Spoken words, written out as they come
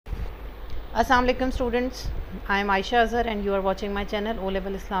Assalamu alaikum students, I am Ayesha Azhar and you are watching my channel O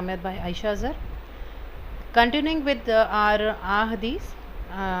Level Islamiat by Ayesha Azhar. Continuing with our hadith,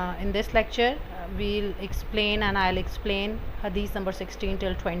 in this lecture we'll explain and I'll explain hadith number 16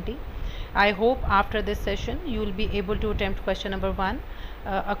 till 20. I hope after this session you will be able to attempt question number 1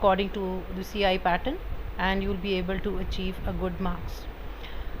 according to the CI pattern and you will be able to achieve a good marks.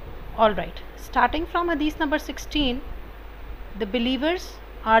 Alright, starting from hadith number 16, the believers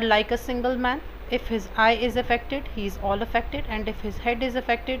are like a single man. If his eye is affected, he is all affected, and if his head is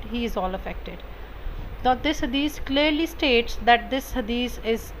affected, he is all affected. Now this hadith clearly states that this hadith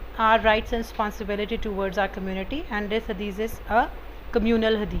is our rights and responsibility towards our community, and this hadith is a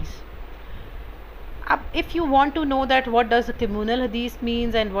communal hadith. If you want to know that what does a communal hadith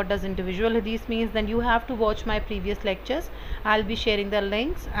means and what does individual hadith means, then you have to watch my previous lectures. I'll be sharing the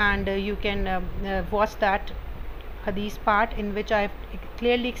links and you can watch that hadith part in which I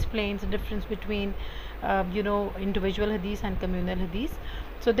clearly explains the difference between individual hadith and communal hadith.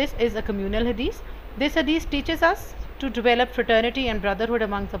 So this is a communal hadith. This hadith teaches us to develop fraternity and brotherhood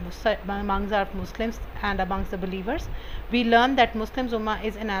amongst our Muslims and amongst the believers. We learn that Muslims Ummah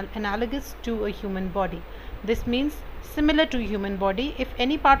is analogous to a human body. This means similar to human body. If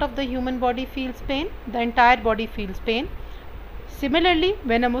any part of the human body feels pain, the entire body feels pain. Similarly,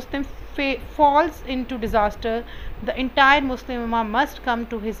 when a Muslim falls into disaster, the entire Muslim Ummah must come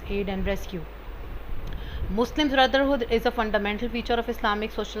to his aid and rescue. Muslim brotherhood is a fundamental feature of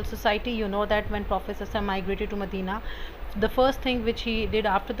Islamic social society. You know that when Prophet ﷺ migrated to Medina, the first thing which he did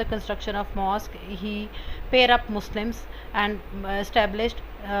after the construction of mosque, he paired up Muslims and established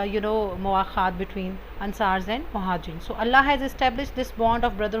muwakhat between Ansars and Muhajirin. So Allah has established this bond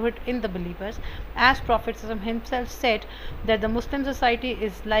of brotherhood in the believers, as Prophet ﷺ himself said that the Muslim society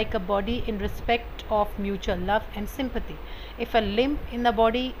is like a body in respect of mutual love and sympathy. If a limb in the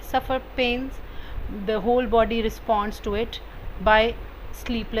body suffer pains, the whole body responds to it by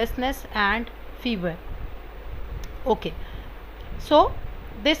sleeplessness and fever. Okay, so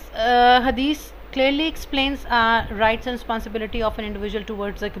this hadith clearly explains rights and responsibility of an individual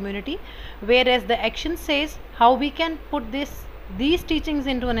towards the community, whereas the action says how we can put these teachings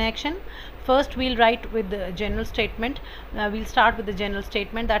into an action. First we'll write with the general statement. We'll start with the general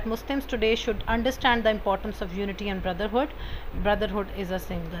statement that Muslims today should understand the importance of unity and brotherhood. Brotherhood is a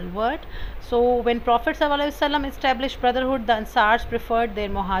single word. So when Prophet ﷺ established brotherhood, the Ansars preferred their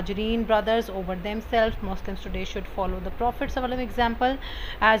Muhajirin brothers over themselves. Muslims today should follow the Prophet ﷺ example,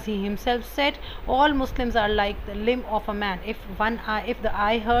 as he himself said, all Muslims are like the limb of a man. If the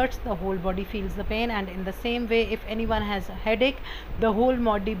eye hurts, the whole body feels the pain, and in the same way, if anyone has a headache, the whole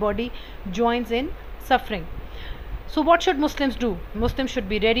body joins in suffering. So what should Muslims do? Muslims should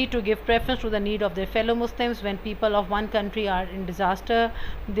be ready to give preference to the need of their fellow Muslims. When people of one country are in disaster,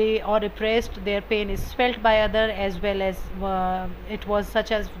 they are oppressed, their pain is felt by other, as well as it was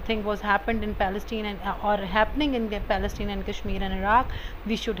such as thing was happened in Palestine and or happening in Palestine and Kashmir and Iraq.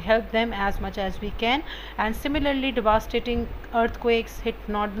 We should help them as much as we can. And similarly, devastating earthquakes hit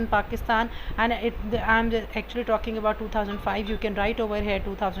northern Pakistan, and I'm actually talking about 2005. You can write over here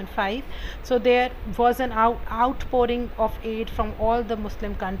 2005. So there was an outpouring of aid from all the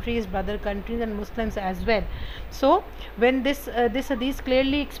Muslim countries, brother countries, and Muslims as well. So when this hadith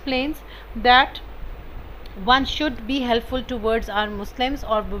clearly explains that one should be helpful towards our Muslims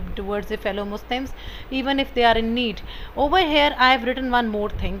or towards the fellow Muslims even if they are in need. Over here I have written one more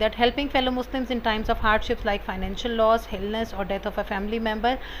thing, that helping fellow Muslims in times of hardships like financial loss, illness, or death of a family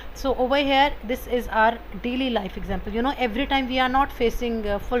member. So over here this is our daily life example. Every time we are not facing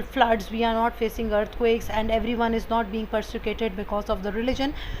full floods, we are not facing earthquakes, and everyone is not being persecuted because of the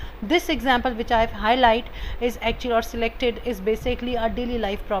religion. This example which I have highlighted is actually or selected is basically a daily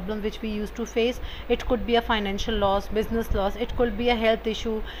life problem which we used to face. It could be a financial loss, business loss, it could be a health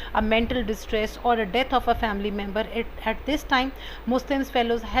issue, a mental distress, or a death of a family member. At this time, Muslims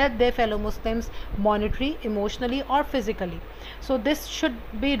fellows help their fellow Muslims monetarily, emotionally, or physically. So this should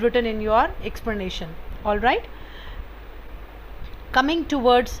be written in your explanation. Alright, coming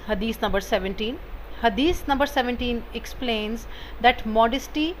towards hadith number 17. Hadith number 17 explains that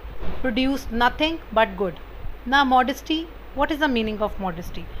modesty produces nothing but good. Now modesty, what is the meaning of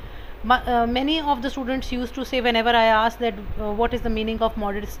modesty? Many of the students used to say, whenever I ask that what is the meaning of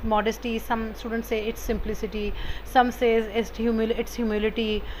modesty, some students say it's simplicity, some says it's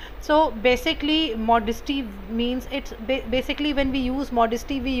humility. So basically modesty means it's basically when we use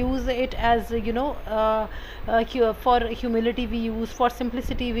modesty, we use it as for humility we use, for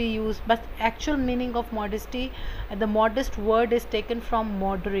simplicity we use, but actual meaning of modesty, the modest word is taken from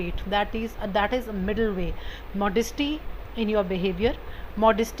moderate, that is a middle way. Modesty in your behavior,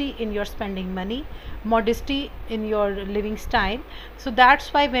 modesty in your spending money, modesty in your living style. So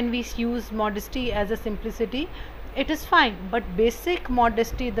that's why when we use modesty as a simplicity, it is fine. But basic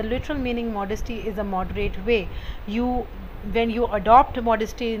modesty, the literal meaning modesty, is a moderate way. When you adopt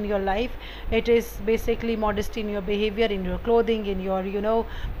modesty in your life, it is basically modesty in your behavior, in your clothing, in your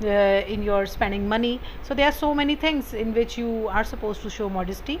in your spending money. So there are so many things in which you are supposed to show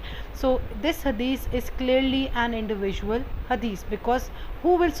modesty. So this hadith is clearly an individual hadith, because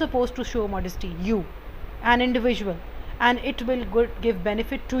who will supposed to show modesty? You, an individual, and it will give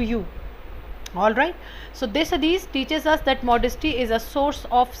benefit to you. All right, so this hadith teaches us that modesty is a source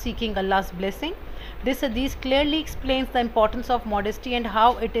of seeking Allah's blessing. This hadith clearly explains the importance of modesty and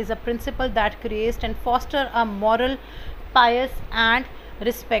how it is a principle that creates and fosters a moral, pious and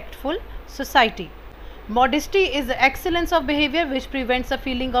respectful society. Modesty is the excellence of behavior which prevents a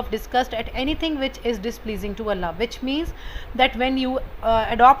feeling of disgust at anything which is displeasing to Allah, which means that when you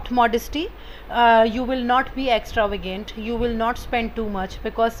adopt modesty, you will not be extravagant, you will not spend too much,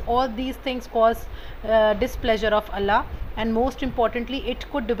 because all these things cause displeasure of Allah, and most importantly it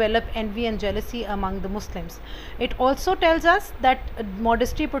could develop envy and jealousy among the Muslims. It also tells us that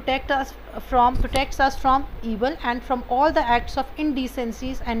modesty protects us from evil and from all the acts of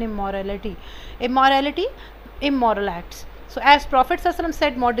indecencies and immoral acts. So as Prophet ﷺ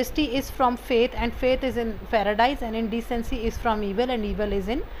said, modesty is from faith, and faith is in paradise, and indecency is from evil, and evil is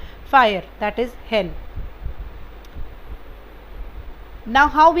in fire, that is hell. Now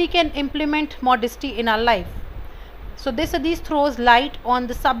how we can implement modesty in our life? So this hadith throws light on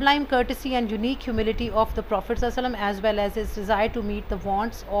the sublime courtesy and unique humility of the Prophet ﷺ, as well as his desire to meet the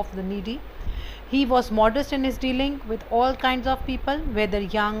wants of the needy. He was modest in his dealing with all kinds of people, whether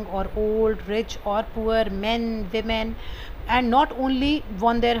young or old, rich or poor, men, women, and not only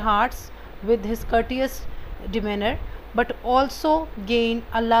won their hearts with his courteous demeanor, but also gained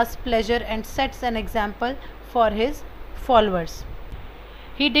Allah's pleasure and sets an example for his followers.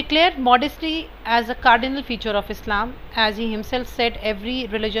 He declared modesty as a cardinal feature of Islam. As he himself said, every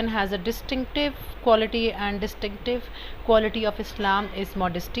religion has a distinctive quality, and distinctive quality of Islam is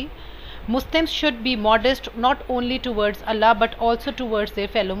modesty. Muslims should be modest not only towards Allah but also towards their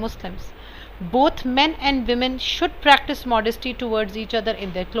fellow Muslims. Both men and women should practice modesty towards each other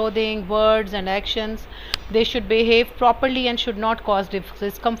in their clothing, words and actions. They should behave properly and should not cause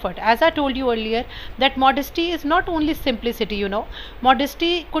discomfort. As I told you earlier, that modesty is not only simplicity,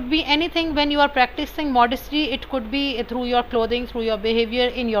 Modesty could be anything. When you are practicing modesty, it could be through your clothing, through your behavior,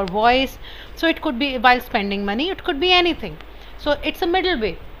 in your voice. So it could be while spending money, it could be anything. So it's a middle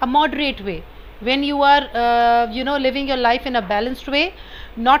way, a moderate way. When you are living your life in a balanced way,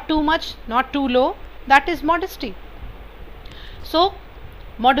 not too much, not too low, that is modesty. So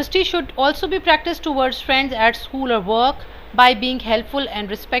modesty should also be practiced towards friends at school or work, by being helpful and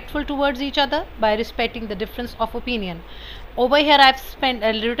respectful towards each other, by respecting the difference of opinion. Over here I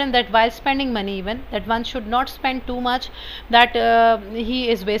have written that while spending money, even that one should not spend too much, that he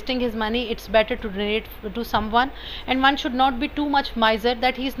is wasting his money. It's better to donate to someone, and one should not be too much miser,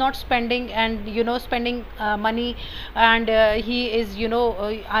 that he is not spending and spending money, and he is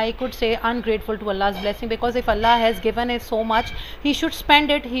I could say ungrateful to Allah's blessing, because if Allah has given it so much, he should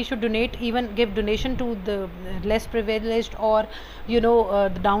spend it, he should donate, even give donation to the less privileged or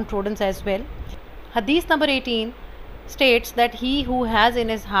the downtrodden as well. Hadith number 18 states that he who has in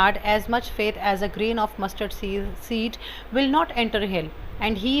his heart as much faith as a grain of mustard seed will not enter hell,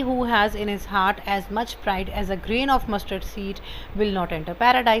 and he who has in his heart as much pride as a grain of mustard seed will not enter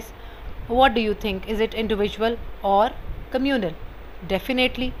paradise. What do you think? Is it individual or communal?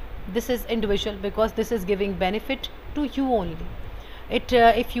 Definitely this is individual, because this is giving benefit to you only.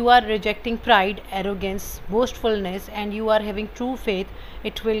 If you are rejecting pride, arrogance, boastfulness, and you are having true faith,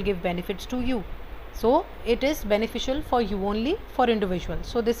 it will give benefits to you. So it is beneficial for you only, for individual.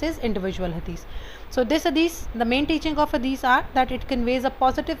 So this is individual hadith. So this hadith, the main teaching of hadith are that it conveys a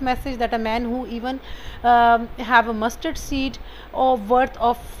positive message that a man who even have a mustard seed or worth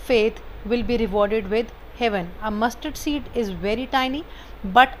of faith will be rewarded with heaven. A mustard seed is very tiny,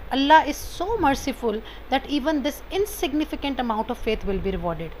 but Allah is so merciful that even this insignificant amount of faith will be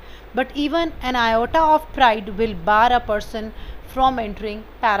rewarded. But even an iota of pride will bar a person from entering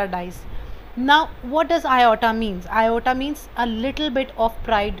paradise. Now what does iota means? Iota means a little bit of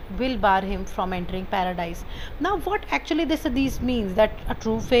pride will bar him from entering paradise. Now what actually this means? That a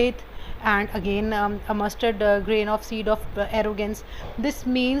true faith, and again a mustard grain of seed of arrogance. This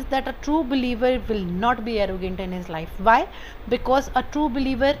means that a true believer will not be arrogant in his life. Why? Because a true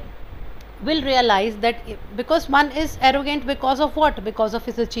believer will realize that because one is arrogant because of what? Because of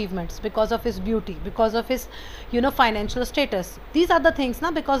his achievements, because of his beauty, because of his financial status. These are the things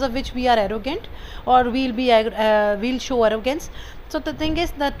now because of which we are arrogant, or we'll show arrogance. So the thing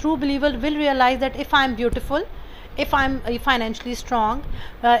is, the true believer will realize that if I am beautiful, if I'm financially strong,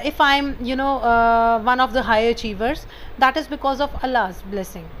 if I'm one of the high achievers, that is because of Allah's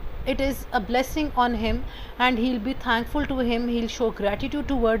blessing. It is a blessing on him, and he'll be thankful to him. He'll show gratitude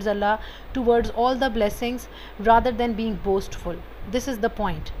towards Allah, towards all the blessings, rather than being boastful. This is the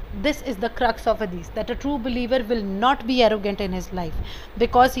point. This is the crux of hadith, that a true believer will not be arrogant in his life,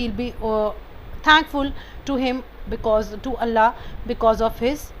 because he'll be thankful to him, because to Allah, because of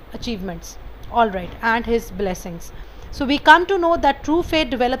his achievements, all right, and his blessings. So we come to know that true faith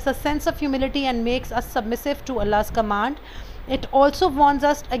develops a sense of humility and makes us submissive to Allah's command. It also warns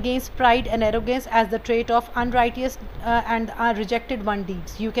us against pride and arrogance as the trait of unrighteous and rejected one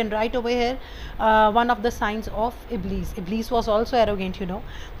deeds. You can write over here one of the signs of Iblis. Iblis was also arrogant,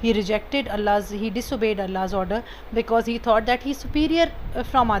 He he disobeyed Allah's order because he thought that he's superior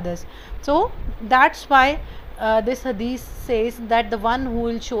from others. So that's why this hadith says that the one who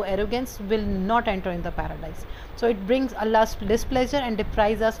will show arrogance will not enter in the paradise. So it brings Allah's displeasure and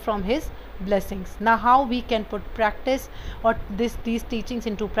deprives us from his blessings. Now how we can put practice, or these teachings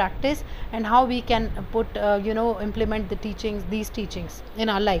into practice, and how we can put implement these teachings in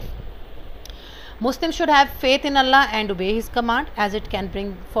our life. Muslims should have faith in Allah and obey his command, as it can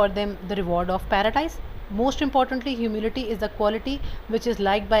bring for them the reward of paradise. Most importantly, humility is the quality which is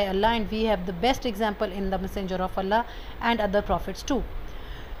liked by Allah, and we have the best example in the Messenger of Allah and other prophets too.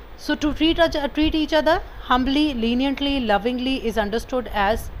 So to treat each other humbly, leniently, lovingly is understood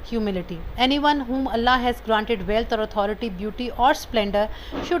as humility. Anyone whom Allah has granted wealth or authority, beauty or splendor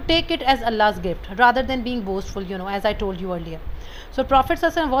should take it as Allah's gift, rather than being boastful, as I told you earlier. So Prophet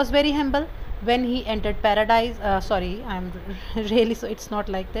ﷺ was very humble when he entered paradise. Sorry, I'm really, so it's not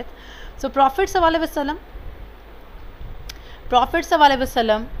like that. So Prophet ﷺ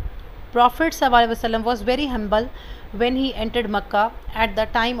was very humble when he entered Makkah at the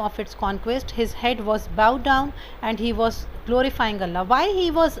time of its conquest. His head was bowed down and he was glorifying Allah. Why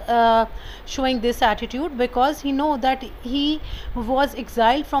he was showing this attitude? Because he know that he was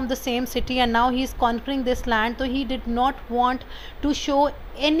exiled from the same city and now he is conquering this land, so he did not want to show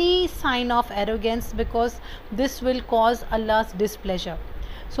any sign of arrogance, because this will cause Allah's displeasure.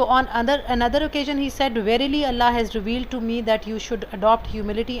 So on another occasion he said, verily Allah has revealed to me that you should adopt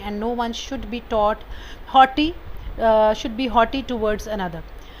humility, and no one should be haughty towards another.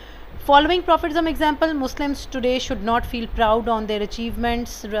 Following Prophet's example, Muslims today should not feel proud on their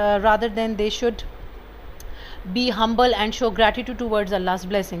achievements, rather than they should be humble and show gratitude towards Allah's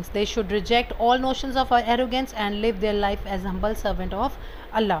blessings. They should reject all notions of arrogance and live their life as humble servant of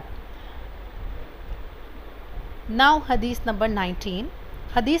Allah. Now hadith number 19.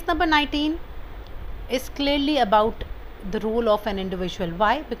 Hadith number 19 is clearly about the role of an individual.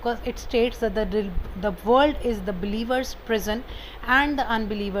 Why? Because it states that the world is the believer's prison and the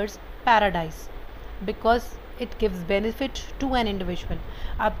unbeliever's paradise, because it gives benefit to an individual.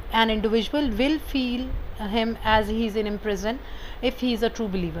 An individual will feel him as he is in prison if he is a true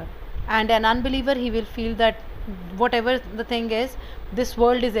believer, and an unbeliever, he will feel that whatever the thing is, this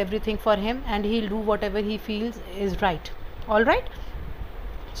world is everything for him and he'll do whatever he feels is right. All right,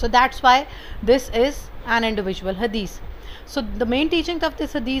 so that's why this is an individual hadith. So the main teaching of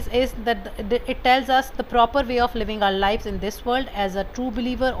this hadith is that it tells us the proper way of living our lives in this world as a true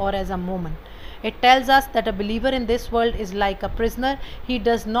believer or as a mu'min. It tells us that a believer in this world is like a prisoner. He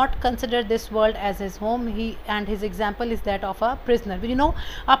does not consider this world as his home. And his example is that of a prisoner.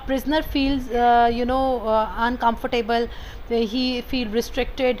 A prisoner feels uncomfortable. He feels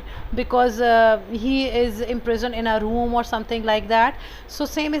restricted because he is imprisoned in a room or something like that. So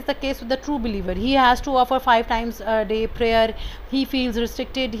same is the case with the true believer. He has to offer 5 times a day prayer. He feels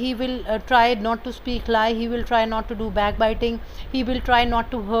restricted. He will try not to speak lie. He will try not to do backbiting. He will try not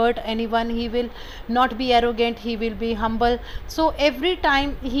to hurt anyone. He will not be arrogant. He will be humble. So every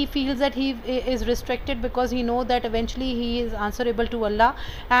time he feels that he is restricted, because he knows that eventually he is answerable to Allah,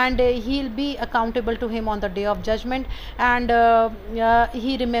 and he'll be accountable to him on the day of judgment. And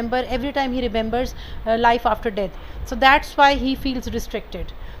every time he remembers life after death. So that's why he feels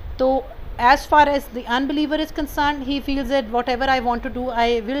restricted. So as far as the unbeliever is concerned, he feels that whatever I want to do,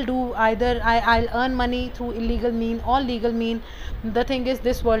 I will do. Either I'll earn money through illegal mean or legal mean. The thing is,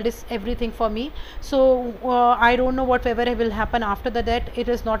 this world is everything for me. So I don't know whatever will happen after the death. It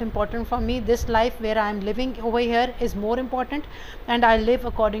is not important for me. This life where I am living over here is more important, and I live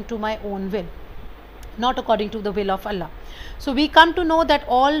according to my own will. not according to the will of Allah. So we come to know that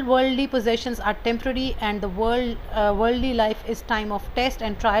all worldly possessions are temporary, and the worldly life is time of test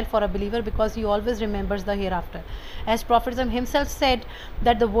and trial for a believer, because he always remembers the hereafter. As Prophet himself said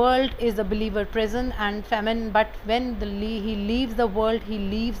that the world is the believer prison and famine, but when he leaves the world, he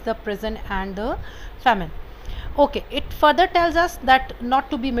leaves the prison and the famine. Okay, it further tells us that not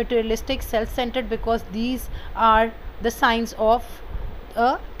to be materialistic, self-centered, because these are the signs of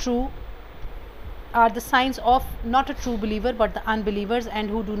not a true believer but the unbelievers, and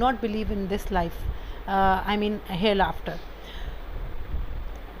who do not believe in this life, hereafter.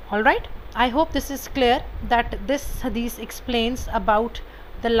 All right, I hope this is clear, that this hadith explains about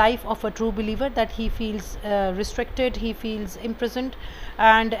the life of a true believer, that he feels restricted, he feels imprisoned,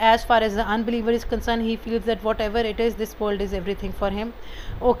 and as far as the unbeliever is concerned, he feels that whatever it is, this world is everything for him.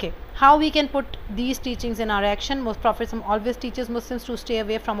 Okay, how we can put these teachings in our action? Most Prophet always teaches Muslims to stay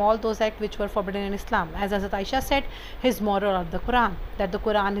away from all those acts which were forbidden in Islam. As Hazrat Ayesha said, his moral of the Quran, that the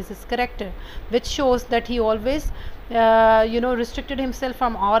Quran is his character, which shows that he always restricted himself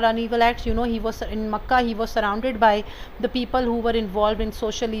from all uneven acts. He was in Makkah, he was surrounded by the people who were involved in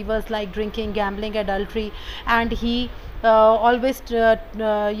social evils like drinking, gambling, adultery, and he always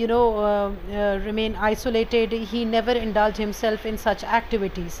remain isolated. He never indulged himself in such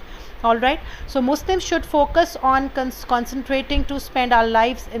activities. All right, so Muslims should focus on concentrating to spend our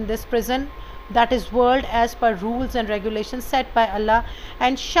lives in this prison, that is world, as per rules and regulations set by Allah,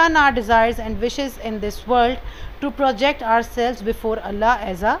 and shun our desires and wishes in this world, to project ourselves before Allah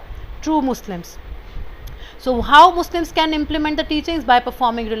as a true Muslims. So how Muslims can implement the teachings? By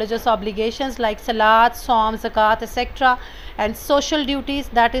performing religious obligations like salat, psalm, zakat, etc., and social duties,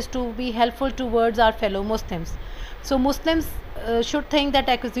 that is to be helpful towards our fellow Muslims. So Muslims should think that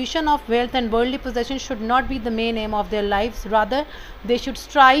acquisition of wealth and worldly possessions should not be the main aim of their lives. Rather, they should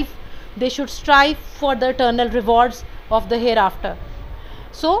strive for the eternal rewards of the hereafter.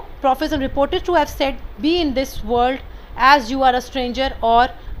 So Prophet reported to have said, be in this world as you are a stranger or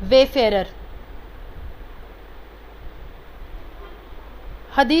wayfarer.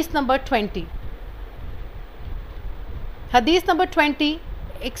 Hadith number 20. Hadith number 20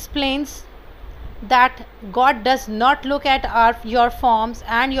 explains that God does not look at your forms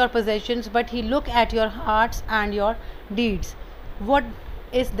and your possessions, but he look at your hearts and your deeds. What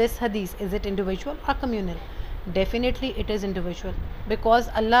is this hadith? Is it individual or communal? Definitely it is individual, because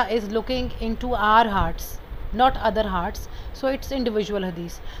Allah is looking into our hearts, not other hearts. So it's individual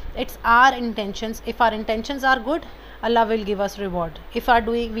hadith. It's our intentions. If our intentions are good, Allah will give us reward. If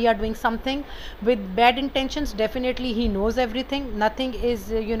we are doing something with bad intentions, definitely he knows everything. Nothing is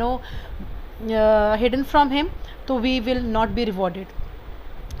hidden from him, so we will not be rewarded.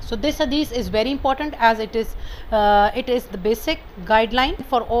 So this hadith is very important, as it is the basic guideline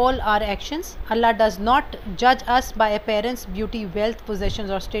for all our actions. Allah does not judge us by appearance, beauty, wealth, possessions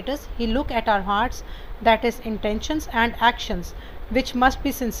or status. He look at our hearts, that is intentions and actions, which must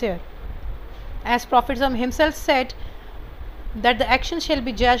be sincere. As Prophet himself said that the action shall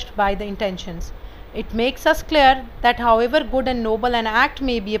be judged by the intentions. It makes us clear that however good and noble an act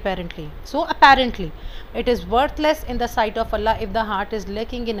may be apparently, it is worthless in the sight of Allah if the heart is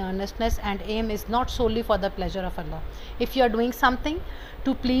lacking in earnestness and aim is not solely for the pleasure of Allah. If you are doing something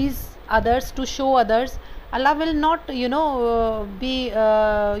to please others, to show others, Allah will not it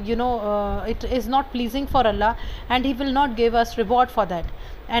is not pleasing for Allah, and he will not give us reward for that.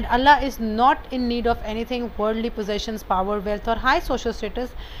 And Allah is not in need of anything, worldly possessions, power, wealth or high social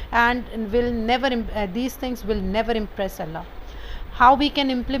status, and will never these things will never impress Allah. How we can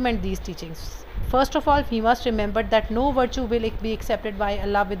implement these teachings? First of all, we must remember that no virtue will be accepted by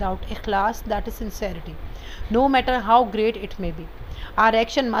Allah without ikhlas, that is sincerity, no matter how great it may be. Our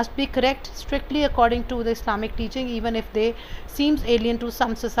action must be correct, strictly according to the Islamic teaching, even if they seems alien to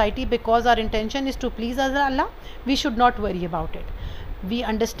some society, because our intention is to please Allah. We should not worry about it. We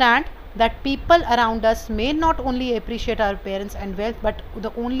understand that people around us may not only appreciate our appearance and wealth, but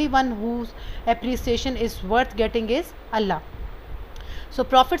the only one whose appreciation is worth getting is Allah. So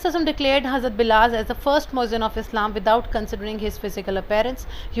Prophet declared Hazrat Bilal as the first Muezzin of Islam without considering his physical appearance.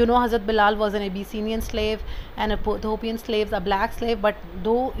 Hazrat Bilal was an Abyssinian slave and Ethiopian slaves, a black slave, but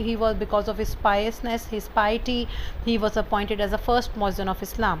though he was, because of his piousness, his piety, he was appointed as the first Muezzin of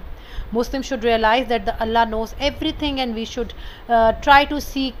Islam. Muslims should realize that Allah knows everything, and we should try to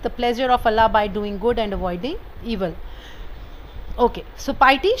seek the pleasure of Allah by doing good and avoiding evil. Okay, so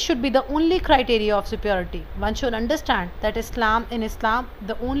piety should be the only criteria of superiority. One should understand that in Islam,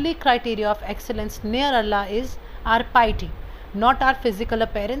 the only criteria of excellence near Allah is our piety, not our physical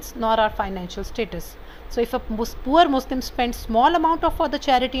appearance nor our financial status. So if a poor Muslim spends small amount of for the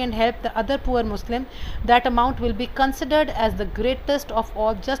charity and help the other poor Muslim, that amount will be considered as the greatest of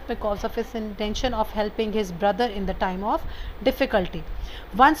all, just because of his intention of helping his brother in the time of difficulty.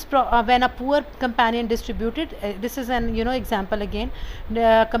 Once when a poor companion distributed, this is an example again,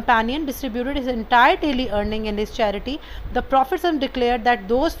 the companion distributed his entire daily earning in his charity, the Prophet declared that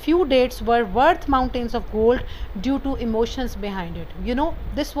those few dates were worth mountains of gold due to emotions behind it.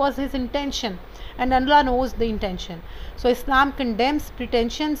 This was his intention, and Allah knows the intention. So Islam condemns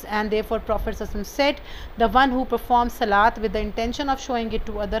pretensions, and therefore Prophet said, the one who performs salat with the intention of showing it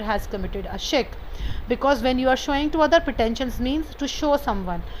to other has committed a shirk. Because when you are showing to other, pretensions means to show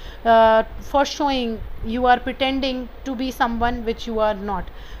someone. For showing, you are pretending to be someone which you are not.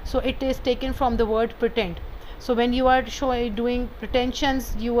 So it is taken from the word pretend. So when you are doing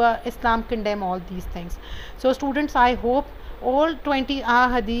pretensions, Islam condemn all these things. So students, I hope all 20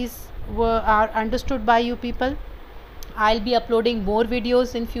 hadiths are understood by you people. I'll be uploading more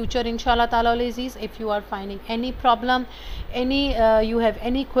videos in future, inshallah ta'ala Aziz. If you are finding any problem, you have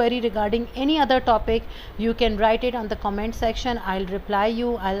any query regarding any other topic, you can write it on the comment section. I'll reply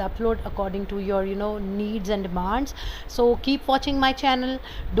you. I'll upload according to your needs and demands. So keep watching my channel.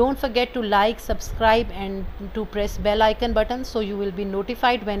 Don't forget to like, subscribe, and to press bell icon button, so you will be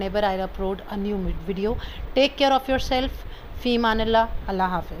notified whenever I upload a new video. Take care of yourself. Fi manillah. Allah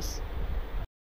Hafiz.